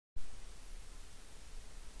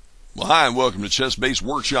Hi and welcome to ChessBase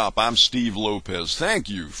Workshop. I'm Steve Lopez. Thank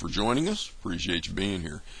you for joining us. Appreciate you being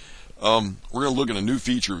here. We're going to look at a new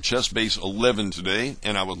feature of ChessBase 11 today,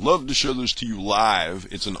 and I would love to show this to you live.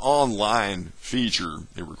 It's an online feature.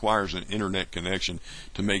 It requires an internet connection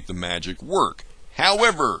to make the magic work.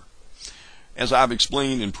 However, as I've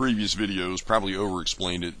explained in previous videos, probably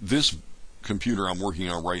over-explained it, this computer I'm working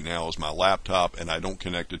on right now is my laptop, and I don't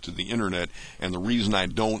connect it to the internet, and the reason I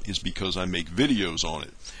don't is because I make videos on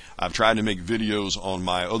it. I've tried to make videos on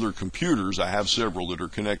my other computers. I have several that are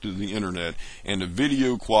connected to the internet, and the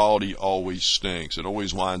video quality always stinks. It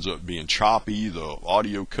always winds up being choppy, the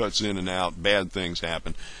audio cuts in and out, bad things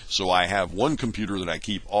happen. So I have one computer that I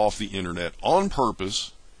keep off the internet on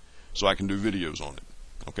purpose so I can do videos on it.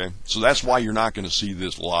 Okay, so that's why you're not going to see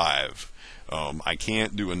this live. I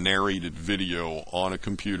can't do a narrated video on a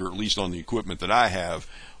computer, at least on the equipment that I have,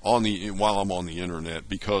 while I'm on the internet,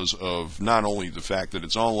 because of not only the fact that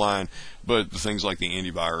it's online, but the things like the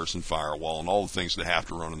antivirus and firewall and all the things that have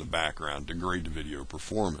to run in the background degrade the video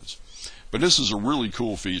performance. But this is a really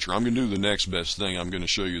cool feature. I'm going to do the next best thing. I'm going to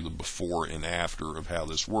show you the before and after of how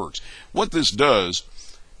this works. What this does,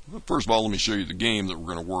 first of all, let me show you the game that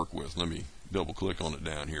we're going to work with. Let me double click on it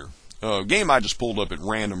down here. Game I just pulled up at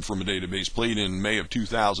random from a database, played in May of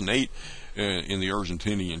 2008 in the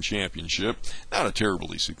Argentinian Championship. Not a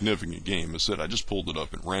terribly significant game. As I said, I just pulled it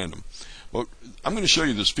up at random. But I'm going to show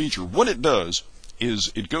you this feature. What it does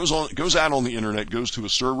is it goes out on the internet, goes to a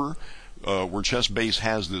server where ChessBase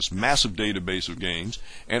has this massive database of games,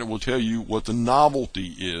 and it will tell you what the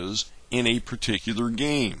novelty is in a particular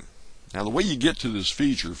game. Now, the way you get to this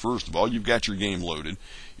feature, first of all, you've got your game loaded.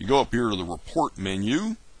 You go up here to the Report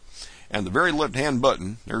menu, and the very left-hand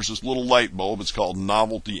button, there's this little light bulb. It's called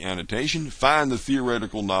Novelty Annotation. Find the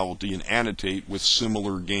theoretical novelty and annotate with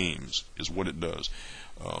similar games is what it does.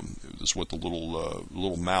 That's what the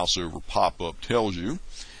little mouse over pop-up tells you.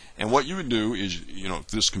 And what you would do is, if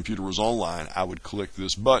this computer was online, I would click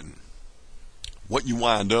this button. What you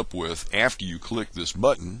wind up with after you click this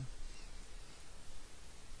button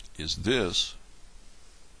is this.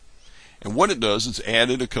 And what it does, it's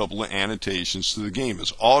added a couple of annotations to the game.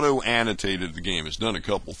 It's auto-annotated the game. It's done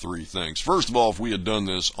three things. First of all, if we had done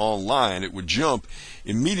this online, it would jump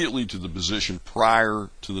immediately to the position prior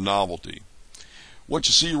to the novelty. What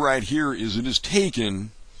you see right here is it has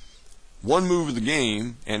taken one move of the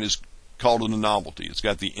game and is called it a novelty. It's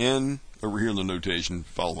got the N over here in the notation.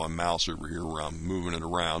 Follow my mouse over here where I'm moving it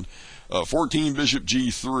around. 14 bishop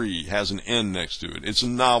g3 has an N next to it. It's a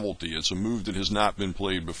novelty. It's a move that has not been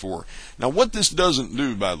played before. Now, what this doesn't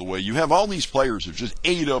do, by the way, you have all these players who just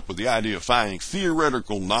ate up with the idea of finding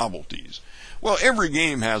theoretical novelties. Well, every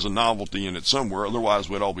game has a novelty in it somewhere. Otherwise,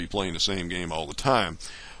 we'd all be playing the same game all the time.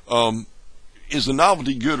 Is the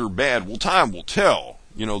novelty good or bad? Well, time will tell.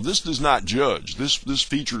 This does not judge. This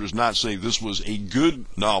feature does not say this was a good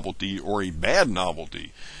novelty or a bad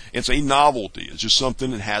novelty. It's a novelty. It's just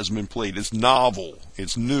something that hasn't been played. It's novel.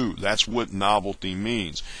 It's new. That's what novelty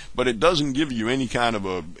means. But it doesn't give you any kind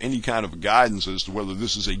of guidance as to whether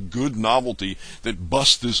this is a good novelty that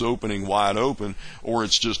busts this opening wide open, or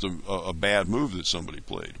it's just a bad move that somebody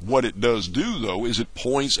played. What it does do, though, is it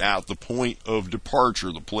points out the point of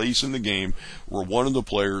departure, the place in the game where one of the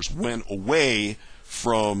players went away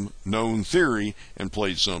from known theory and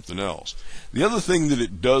played something else. The other thing that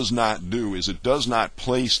it does not do is it does not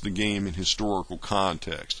place the game in historical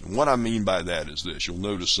context. And what I mean by that is this. You'll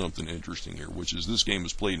notice something interesting here, which is this game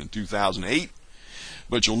was played in 2008,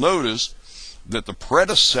 but you'll notice that the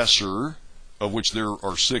predecessor, of which there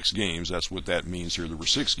are 6 games, that's what that means here. There were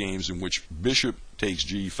 6 games in which bishop takes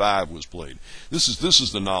g5 was played. This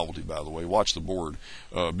is the novelty, by the way. Watch the board.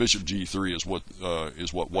 Bishop g3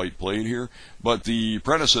 is what white played here, but the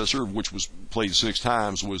predecessor, which was played 6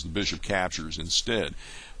 times, was the bishop captures instead.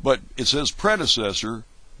 But it says predecessor,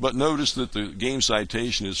 but notice that the game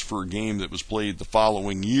citation is for a game that was played the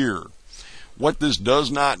following year. What this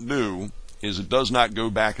does not do is it does not go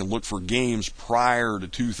back and look for games prior to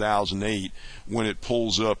 2008 when it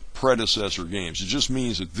pulls up predecessor games. It just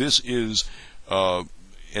means that this is,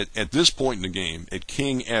 at this point in the game, at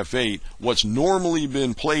King F8, what's normally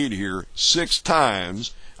been played here 6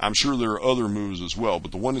 times. I'm sure there are other moves as well, but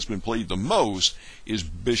the one that's been played the most is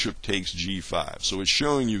bishop takes g5. So it's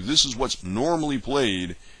showing you this is what's normally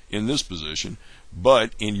played in this position,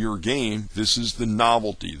 But in your game, this is the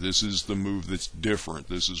novelty. This is the move that's different.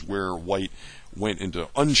 This is where white went into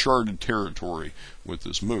uncharted territory with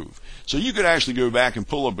this move. So you could actually go back and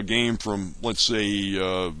pull up a game from, let's say,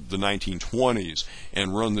 the 1920s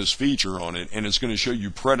and run this feature on it, and it's going to show you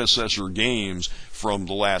predecessor games from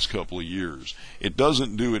the last couple of years. It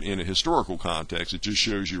doesn't do it in a historical context. It just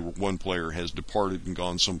shows you one player has departed and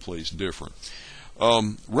gone someplace different.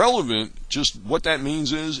 Relevant, just what that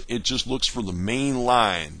means is it just looks for the main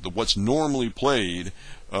line, what's normally played,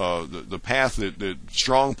 the path that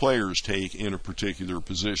strong players take in a particular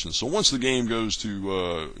position. So once the game goes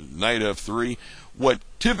to knight f3, what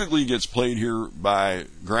typically gets played here by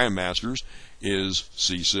grandmasters is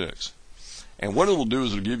c6. And what it'll do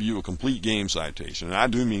is it'll give you a complete game citation, and I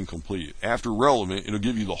do mean complete. After relevant, it'll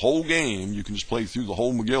give you the whole game. You can just play through the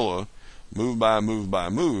whole Megillah, move by move by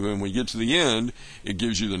move, and when you get to the end, it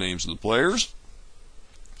gives you the names of the players,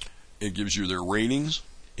 it gives you their ratings,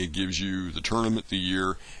 it gives you the tournament, the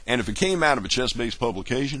year, and if it came out of a ChessBase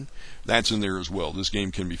publication, that's in there as well. This game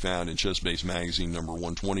can be found in ChessBase magazine number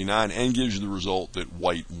 129 and gives you the result that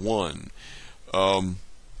white won. The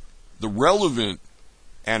relevant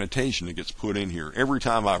annotation that gets put in here every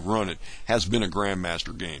time I've run it has been a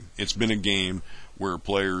grandmaster game. It's been a game where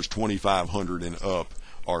players 2,500 and up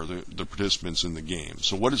are the participants in the game.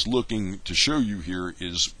 So what it's looking to show you here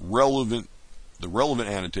is relevant. The relevant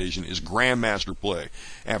annotation is grandmaster play.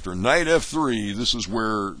 After knight f3, this is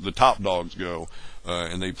where the top dogs go,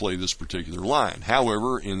 and they play this particular line.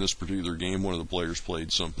 However, in this particular game, one of the players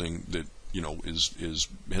played something that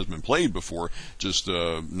has been played before, just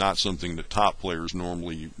not something that top players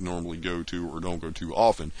normally go to or don't go to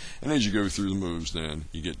often. And as you go through the moves, then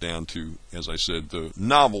you get down to, as I said, the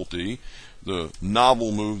novelty, the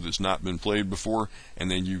novel move that's not been played before, and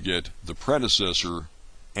then you get the predecessor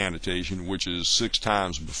annotation, which is 6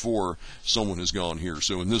 times before someone has gone here.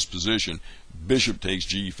 So in this position, bishop takes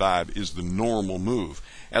g5 is the normal move.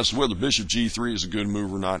 As to whether bishop g3 is a good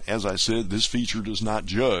move or not, as I said, this feature does not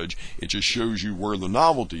judge. It just shows you where the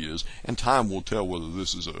novelty is, and time will tell whether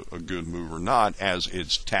this is a good move or not as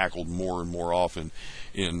it's tackled more and more often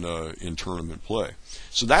in tournament play.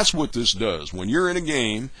 So that's what this does. When you're in a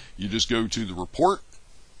game, you just go to the report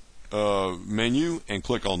menu and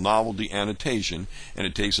click on novelty annotation, and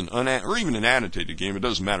it takes or even an annotated game, it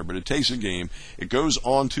doesn't matter, but it takes a game, it goes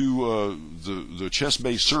onto the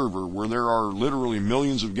ChessBase server where there are literally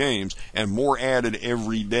millions of games and more added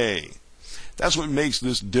every day. That's what makes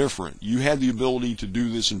this different. You had the ability to do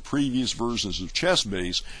this in previous versions of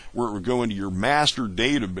ChessBase where it would go into your master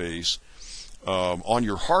database on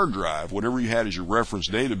your hard drive, whatever you had as your reference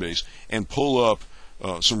database, and pull up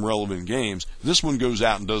some relevant games. This one goes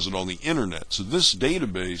out and does it on the internet. So this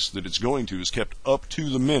database that it's going to is kept up to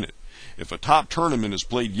the minute. If a top tournament is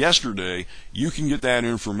played yesterday, you can get that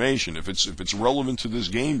information. If it's relevant to this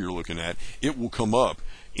game you're looking at, it will come up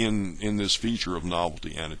in this feature of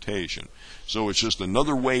novelty annotation. So it's just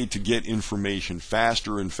another way to get information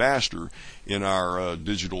faster and faster in our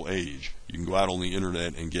digital age. You can go out on the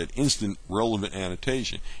internet and get instant relevant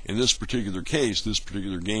annotation. In this particular case, this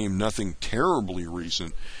particular game, nothing terribly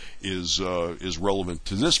recent is relevant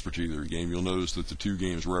to this particular game. You'll notice that the 2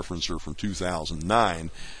 games referenced are from 2009.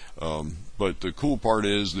 But the cool part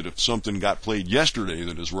is that if something got played yesterday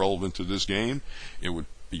that is relevant to this game, it would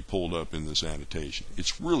be pulled up in this annotation.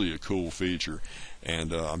 It's really a cool feature,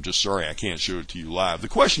 and I'm just sorry I can't show it to you live. The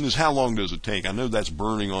question is, how long does it take? I know that's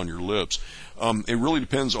burning on your lips. It really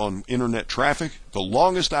depends on internet traffic. The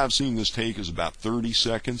longest I've seen this take is about 30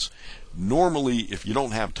 seconds. Normally, if you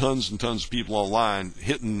don't have tons and tons of people online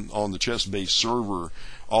hitting on the ChessBase server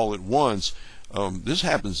all at once, this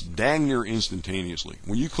happens dang near instantaneously.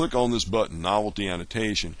 When you click on this button, Novelty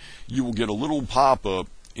Annotation, you will get a little pop-up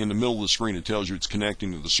in the middle of the screen. It tells you it's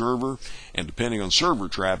connecting to the server, and depending on server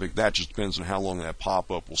traffic, that just depends on how long that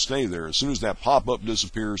pop-up will stay there. As soon as that pop-up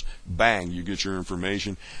disappears, bang, you get your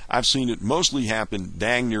information. I've seen it mostly happen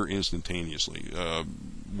dang near instantaneously,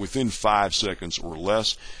 within 5 seconds or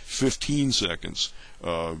less. 15 seconds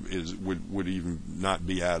would even not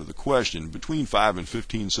be out of the question. Between 5 and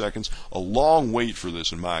 15 seconds. A long wait for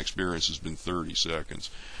this, in my experience, has been 30 seconds.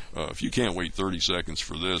 If you can't wait 30 seconds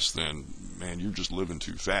for this, then, man, you're just living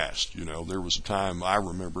too fast. You know, there was a time I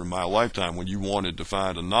remember in my lifetime when you wanted to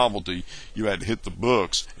find a novelty, you had to hit the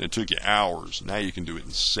books, and it took you hours. Now you can do it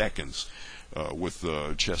in seconds with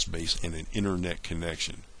ChessBase and an internet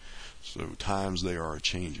connection. So times they are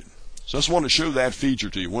a-changing. So I just want to show that feature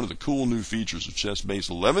to you, one of the cool new features of ChessBase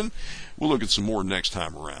 11. We'll look at some more next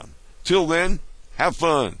time around. Till then, have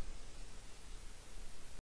fun.